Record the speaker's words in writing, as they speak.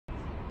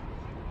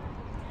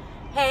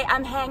Hey,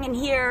 I'm hanging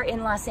here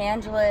in Los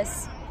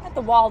Angeles at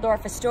the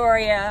Waldorf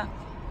Astoria,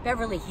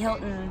 Beverly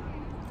Hilton.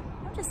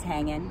 I'm just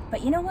hanging.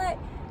 But you know what?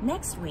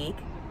 Next week,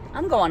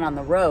 I'm going on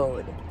the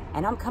road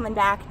and I'm coming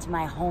back to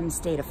my home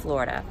state of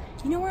Florida.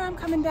 You know where I'm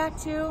coming back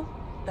to?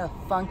 The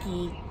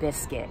Funky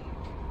Biscuit.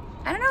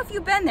 I don't know if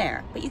you've been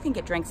there, but you can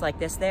get drinks like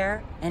this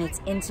there, and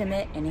it's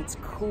intimate and it's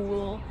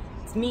cool.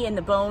 It's me and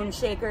the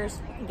Boneshakers.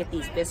 You can get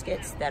these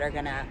biscuits that are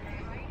gonna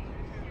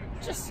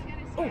just,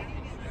 oh,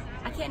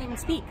 I can't even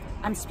speak.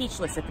 I'm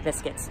speechless at the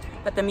biscuits.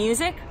 But the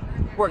music,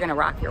 we're gonna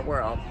rock your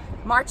world.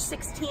 March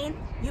 16th,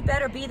 you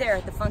better be there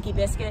at the Funky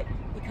Biscuit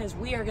because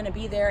we are gonna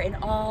be there in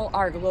all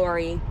our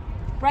glory.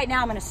 Right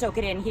now I'm gonna soak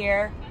it in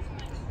here,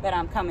 but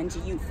I'm coming to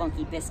you,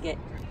 Funky Biscuit.